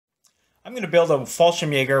I'm going to build a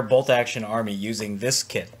Falschirmjager Bolt Action army using this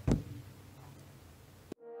kit.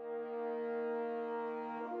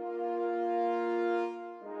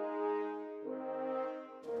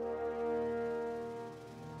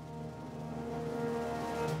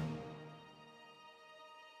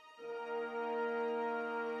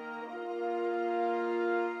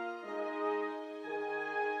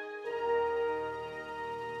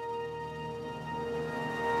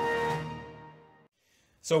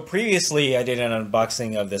 So previously I did an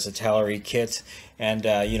unboxing of this Italeri kit, and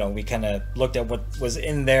we kind of looked at what was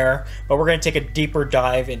in there, but we're going to take a deeper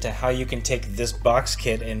dive into how you can take this box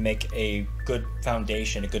kit and make a good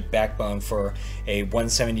foundation, a good backbone for a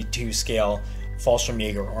 1/72 scale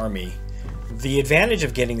Falschirmjager army. The advantage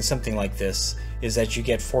of getting something like this is that you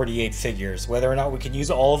get 48 figures. Whether or not we can use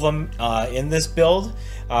all of them in this build,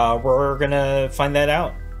 we're going to find that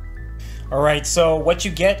out. Alright, so what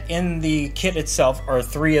you get in the kit itself are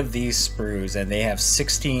 3 of these sprues, and they have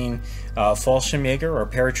 16 Falschirmjager or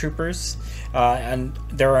paratroopers, and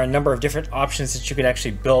there are a number of different options that you could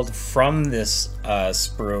actually build from this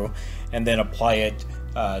sprue and then apply it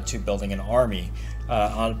to building an army.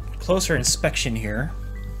 On closer inspection here,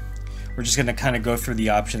 we're just going to kind of go through the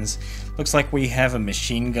options. Looks like we have a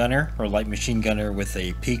machine gunner or light machine gunner with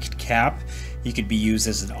a peaked cap. He could be used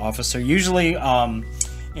as an officer. Usually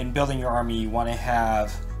in building your army, you want to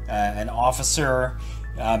have an officer,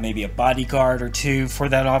 maybe a bodyguard or 2 for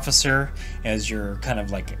that officer as your kind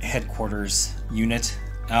of like headquarters unit,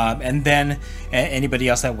 and then anybody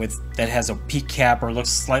else that has a peak cap or looks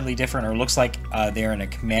slightly different or looks like they're in a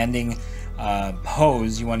commanding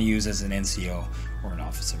pose, you want to use as an NCO or an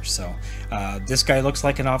officer. So this guy looks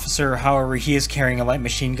like an officer, however he is carrying a light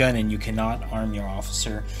machine gun, and you cannot arm your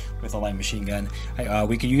officer with a light machine gun.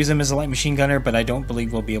 We could use him as a light machine gunner, but I don't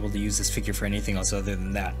believe we'll be able to use this figure for anything else other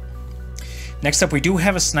than that. Next up, we do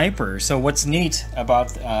have a sniper. So what's neat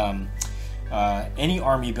about any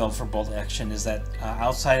army build for Bolt Action is that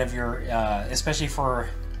outside of your, especially for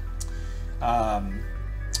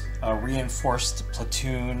a reinforced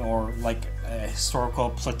platoon or like a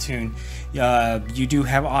historical platoon, you do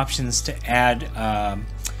have options to add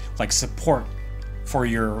like support for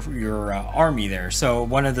your army there. So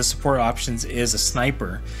one of the support options is a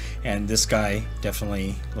sniper, and this guy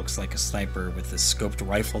definitely looks like a sniper with the scoped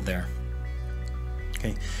rifle there.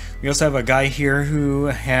 Okay, we also have a guy here who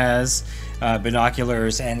has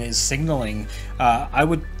binoculars and is signaling. I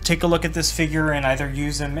would take a look at this figure and either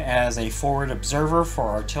use him as a forward observer for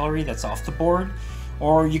artillery that's off the board,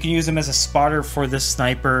 or you can use him as a spotter for this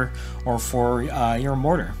sniper or for your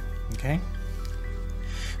mortar. Okay,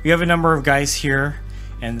 we have a number of guys here,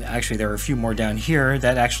 and actually there are a few more down here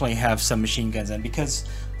that actually have some machine guns, and because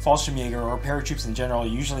Falschirmjager or paratroops in general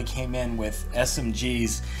usually came in with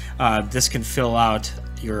SMGs, this can fill out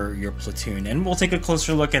your platoon. And we'll take a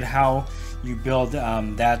closer look at how you build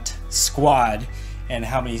that squad and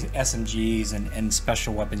how many SMGs and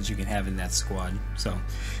special weapons you can have in that squad. So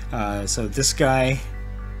so this guy,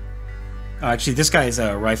 actually this guy is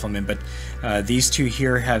a rifleman, but these 2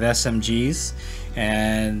 here have SMGs,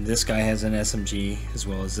 and this guy has an SMG as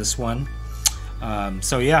well as this one.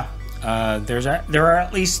 So yeah, there are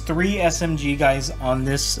at least 3 SMG guys on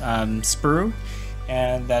this sprue,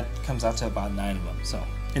 and that comes out to about 9 of them. So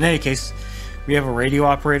in any case, we have a radio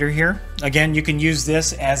operator here. Again, you can use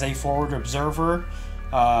this as a forward observer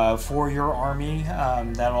for your army.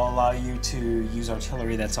 That'll allow you to use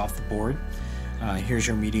artillery that's off the board. Here's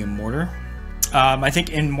your medium mortar. I think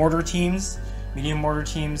in mortar teams, medium mortar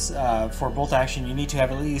teams, for Bolt Action, you need to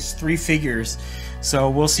have at least 3 figures. So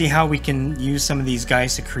we'll see how we can use some of these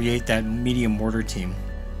guys to create that medium mortar team.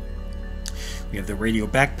 We have the radio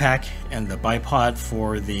backpack and the bipod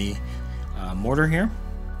for the mortar here.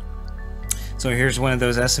 So here's one of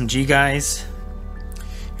those SMG guys.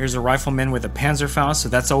 Here's a rifleman with a Panzerfaust, so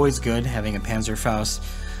that's always good, having a Panzerfaust.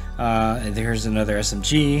 And here's another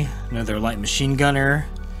SMG, another light machine gunner,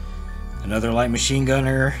 another light machine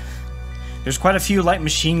gunner. There's quite a few light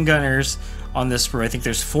machine gunners on this sprue. I think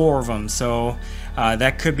there's 4 of them, so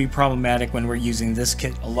that could be problematic when we're using this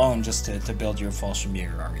kit alone just to build your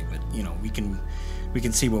Falschirmjager army. But you know, we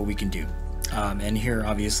can see what we can do. And here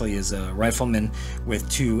obviously is a rifleman with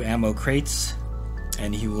 2 ammo crates,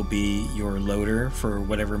 and he will be your loader for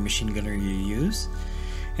whatever machine gunner you use.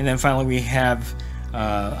 And then finally we have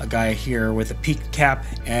a guy here with a peaked cap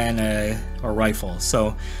and a rifle.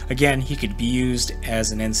 So again, he could be used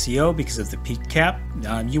as an NCO because of the peaked cap.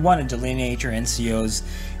 You want to delineate your NCOs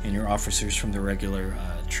and your officers from the regular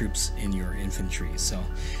troops in your infantry, so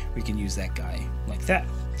we can use that guy like that.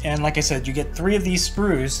 And like I said, you get 3 of these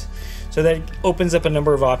sprues, so that opens up a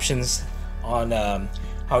number of options on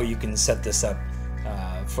how you can set this up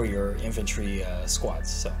for your infantry squads.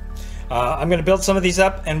 So I'm going to build some of these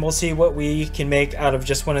up, and we'll see what we can make out of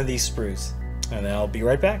just one of these sprues, and then I'll be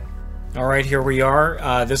right back. Alright, here we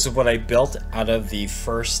are. This is what I built out of the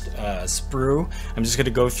first sprue. I'm just going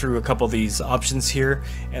to go through a couple of these options here,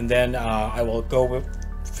 and then I will go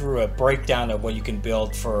through a breakdown of what you can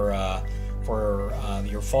build for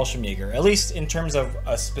your Falschirmjager, at least in terms of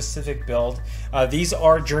a specific build. These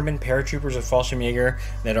are German paratroopers of Falschirmjager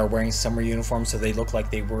that are wearing summer uniforms, so they look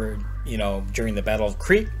like they were, you know, during the Battle of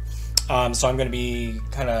Crete. So I'm going to be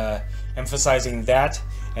kind of emphasizing that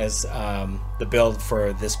as the build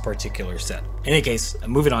for this particular set. In any case,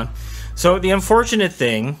 moving on. So the unfortunate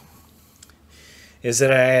thing is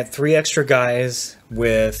that I had 3 extra guys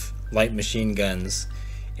with light machine guns,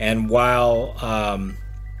 and while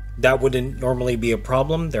that wouldn't normally be a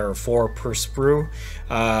problem, there are 4 per sprue.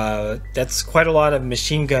 That's quite a lot of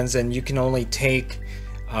machine guns, and you can only take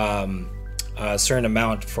a certain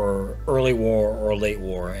amount for early war or late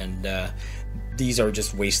war, and these are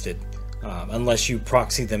just wasted. Unless you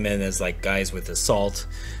proxy them in as like guys with assault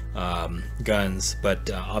guns,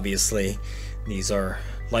 but obviously these are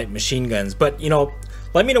light machine guns. But you know,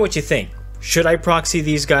 let me know what you think. Should I proxy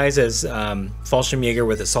these guys as Falschirmjager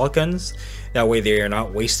with assault guns? That way they are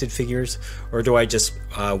not wasted figures, or do I just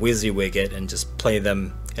WYSIWYG it and just play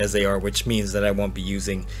them as they are, which means that I won't be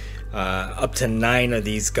using up to 9 of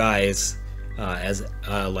these guys as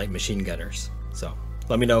light machine gunners. So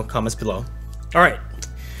let me know, comments below. All right.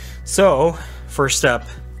 So, first up,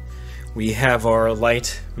 we have our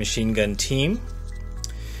light machine gun team.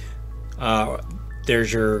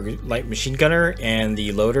 There's your light machine gunner and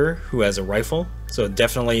the loader who has a rifle. So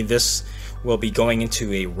definitely this will be going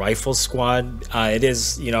into a rifle squad. It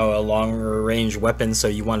is, you know, a longer range weapon, so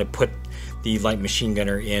you want to put the light machine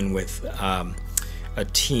gunner in with a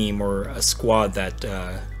team or a squad that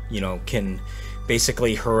you know, can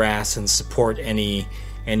basically harass and support any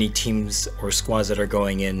teams or squads that are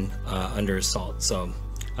going in under assault. So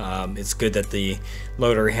it's good that the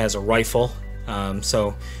loader has a rifle,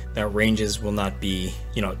 so that ranges will not be,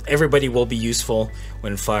 you know, everybody will be useful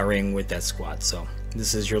when firing with that squad. So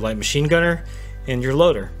this is your light machine gunner and your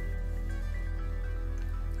loader.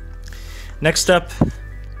 Next up,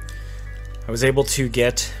 I was able to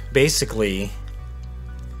get basically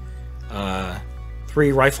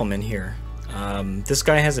 3 riflemen here. This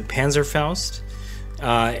guy has a Panzerfaust.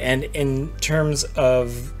 And in terms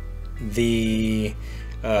of the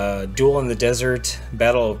Duel in the Desert,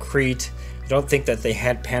 Battle of Crete, I don't think that they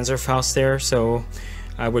had Panzerfaust there, so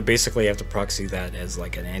I would basically have to proxy that as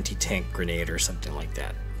like an anti-tank grenade or something like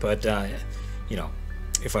that. But, you know,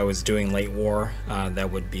 if I was doing late war,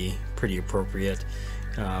 that would be pretty appropriate.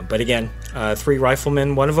 But again, 3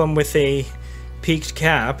 riflemen, one of them with a peaked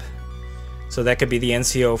cap, so that could be the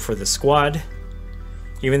NCO for the squad.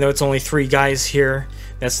 Even though it's only 3 guys here,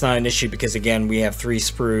 that's not an issue because again we have 3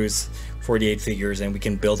 sprues, 48 figures, and we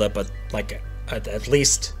can build up at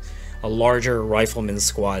least a larger rifleman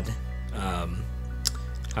squad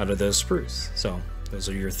out of those sprues. So those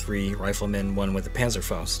are your 3 riflemen, 1 with a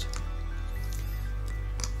Panzerfaust.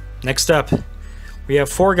 Next up, we have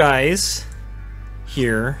 4 guys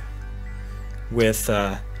here with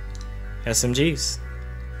SMGs.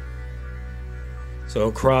 So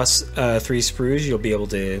across 3 sprues, you'll be able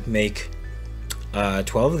to make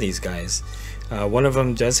 12 of these guys. One of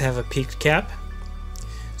them does have a peaked cap,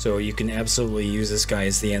 so you can absolutely use this guy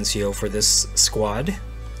as the NCO for this squad.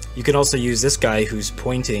 You can also use this guy who's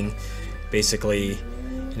pointing basically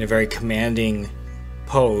in a very commanding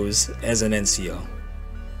pose as an NCO.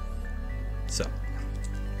 So,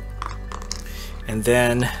 and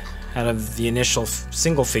then out of the initial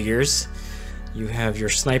single figures, you have your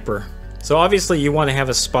sniper. So obviously you want to have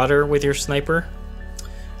a spotter with your sniper.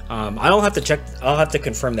 I'll have to check, I'll have to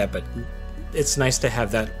confirm that, but it's nice to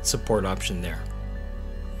have that support option there.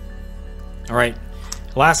 Alright,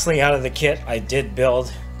 lastly out of the kit, I did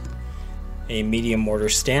build a medium mortar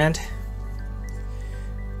stand.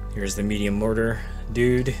 Here's the medium mortar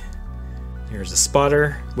dude. Here's a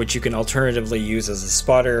spotter, which you can alternatively use as a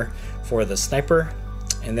spotter for the sniper,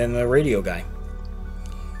 and then the radio guy.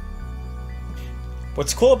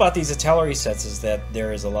 What's cool about these Italeri sets is that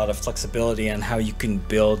there is a lot of flexibility on how you can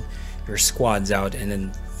build your squads out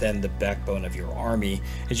and then the backbone of your army.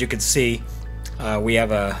 As you can see, we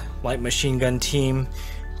have a light machine gun team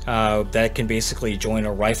that can basically join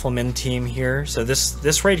a rifleman team here. So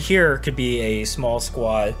this right here could be a small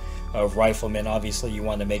squad of riflemen. Obviously you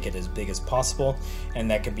want to make it as big as possible, and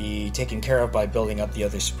that could be taken care of by building up the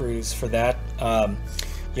other sprues for that.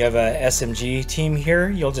 You have a SMG team here.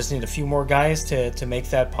 You'll just need a few more guys to make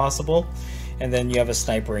that possible. and then you have a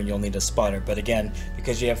sniper and you'll need a spotter. But again,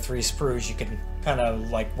 because you have 3 sprues, you can kind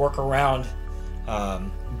of like work around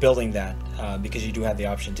building that, because you do have the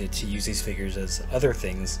option to use these figures as other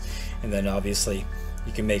things. And then obviously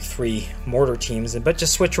you can make 3 mortar teams, but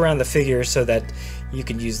just switch around the figures so that you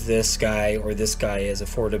can use this guy or this guy as a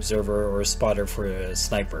forward observer or a spotter for a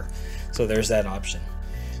sniper. So there's that option.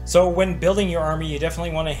 So when building your army, you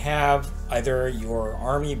definitely want to have either your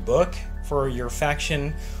army book for your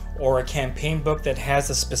faction or a campaign book that has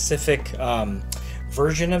a specific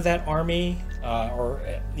version of that army, or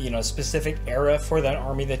specific era for that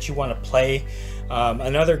army that you want to play.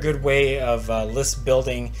 Another good way of list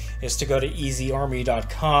building is to go to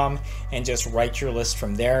easyarmy.com and just write your list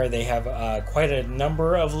from there. They have quite a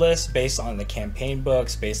number of lists based on the campaign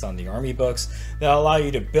books, based on the army books, that allow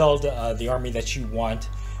you to build the army that you want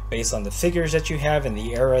based on the figures that you have and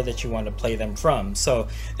the era that you want to play them from. So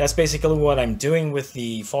that's basically what I'm doing with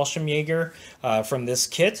the Falschirmjager from this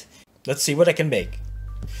kit. Let's see what I can make.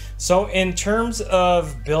 So in terms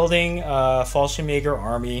of building a Falschirmjager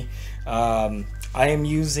army, I am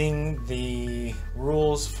using the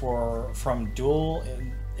rules from Duel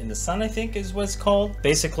in the Sun, I think is what it's called.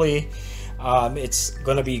 Basically, it's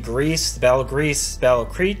going to be Greece, Battle of Greece, Battle of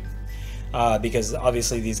Crete, because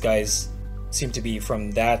obviously these guys seem to be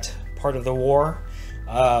from that part of the war.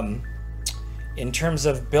 In terms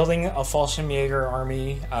of building a Falschirmjager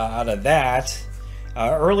army out of that,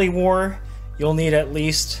 early war, you'll need at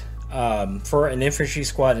least for an infantry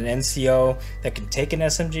squad an NCO that can take an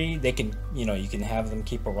SMG. They can, you can have them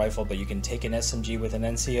keep a rifle, but you can take an SMG with an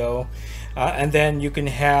NCO, and then you can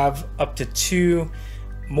have up to 2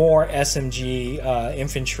 more SMG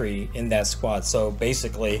infantry in that squad. So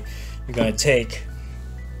basically, you're going to take,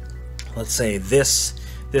 let's say this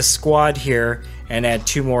squad here and add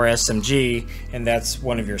 2 more SMG, and that's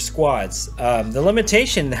one of your squads. The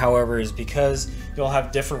limitation, however, is because you'll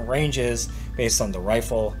have different ranges based on the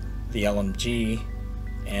rifle, the LMG,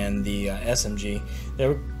 and the SMG.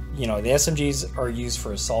 The SMGs are used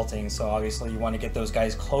for assaulting, so obviously you want to get those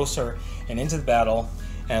guys closer and into the battle,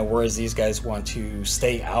 whereas these guys want to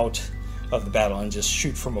stay out of the battle and just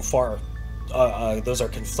shoot from afar. Those are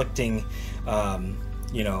conflicting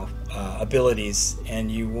abilities,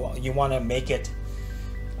 and you want to make it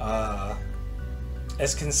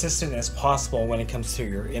as consistent as possible when it comes to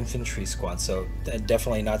your infantry squad. So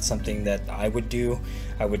definitely not something that I would do.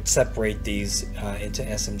 I would separate these into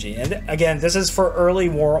SMG. And again, this is for early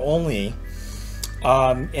war only.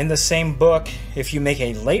 In the same book, if you make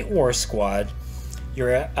a late war squad, your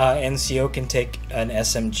NCO can take an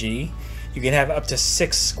SMG. You can have up to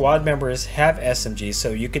 6 squad members have SMGs, so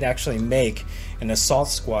you can actually make an assault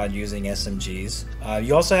squad using SMGs.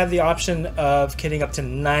 You also have the option of kitting up to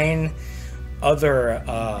 9 other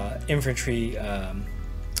infantry,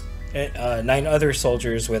 9 other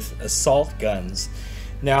soldiers with assault guns.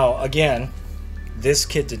 Now again, this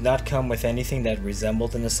kit did not come with anything that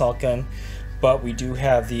resembled an assault gun, but we do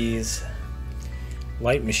have these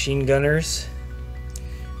light machine gunners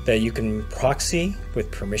that you can proxy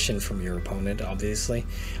with permission from your opponent, obviously,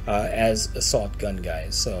 as assault gun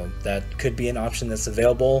guys. So that could be an option that's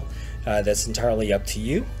available. That's entirely up to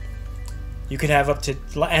you. You can have up to,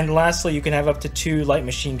 and lastly, you can have up to 2 light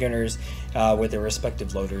machine gunners with their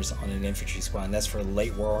respective loaders on an infantry squad, and that's for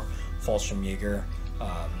late war Falschirmjager.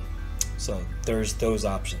 So there's those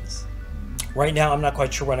options. Right now, I'm not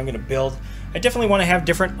quite sure what I'm going to build. I definitely want to have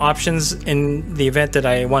different options in the event that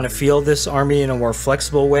I want to field this army in a more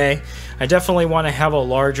flexible way. I definitely want to have a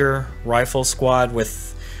larger rifle squad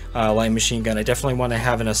with light machine gun. I definitely want to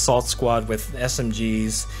have an assault squad with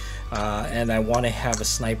SMGs, and I want to have a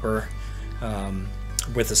sniper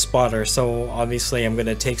with a spotter. So obviously I'm going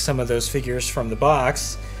to take some of those figures from the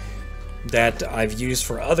box that I've used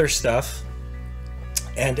for other stuff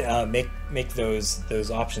and make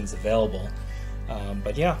those options available.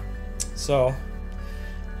 But yeah, so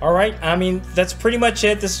all right, I mean, that's pretty much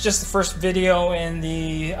it. This is just the first video in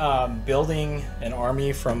the building an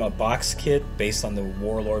army from a box kit based on the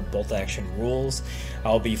Warlord Bolt Action rules.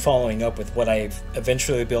 I'll be following up with what I've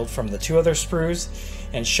eventually built from the 2 other sprues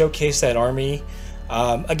and showcase that army.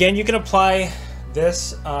 Again, you can apply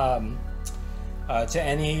this to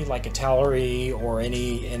any like Italeri or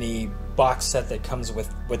any box set that comes with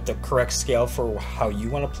the correct scale for how you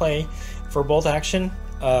want to play for Bolt Action.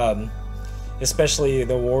 Especially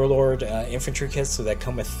the Warlord infantry kits, so that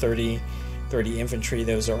come with 30 infantry.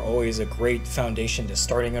 Those are always a great foundation to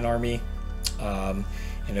starting an army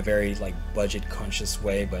in a very like budget conscious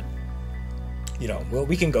way. But well,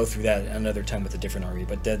 we can go through that another time with a different army.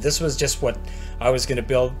 But this was just what I was going to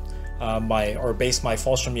build base my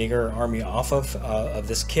Falschirmjager army off of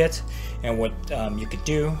this kit and what you could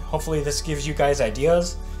do. Hopefully this gives you guys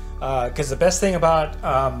ideas, because the best thing about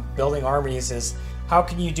building armies is how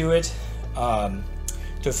can you do it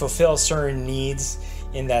to fulfill certain needs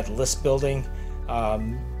in that list building,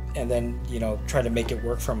 and then, you know, try to make it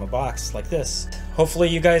work from a box like this. Hopefully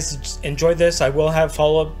you guys enjoyed this. I will have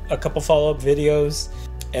a couple follow-up videos,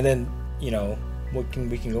 and then, you know, we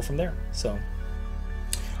can go from there. So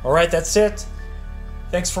all right, that's it.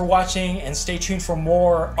 Thanks for watching, and stay tuned for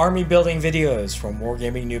more army building videos from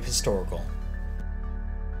WarGamingNewb Historical.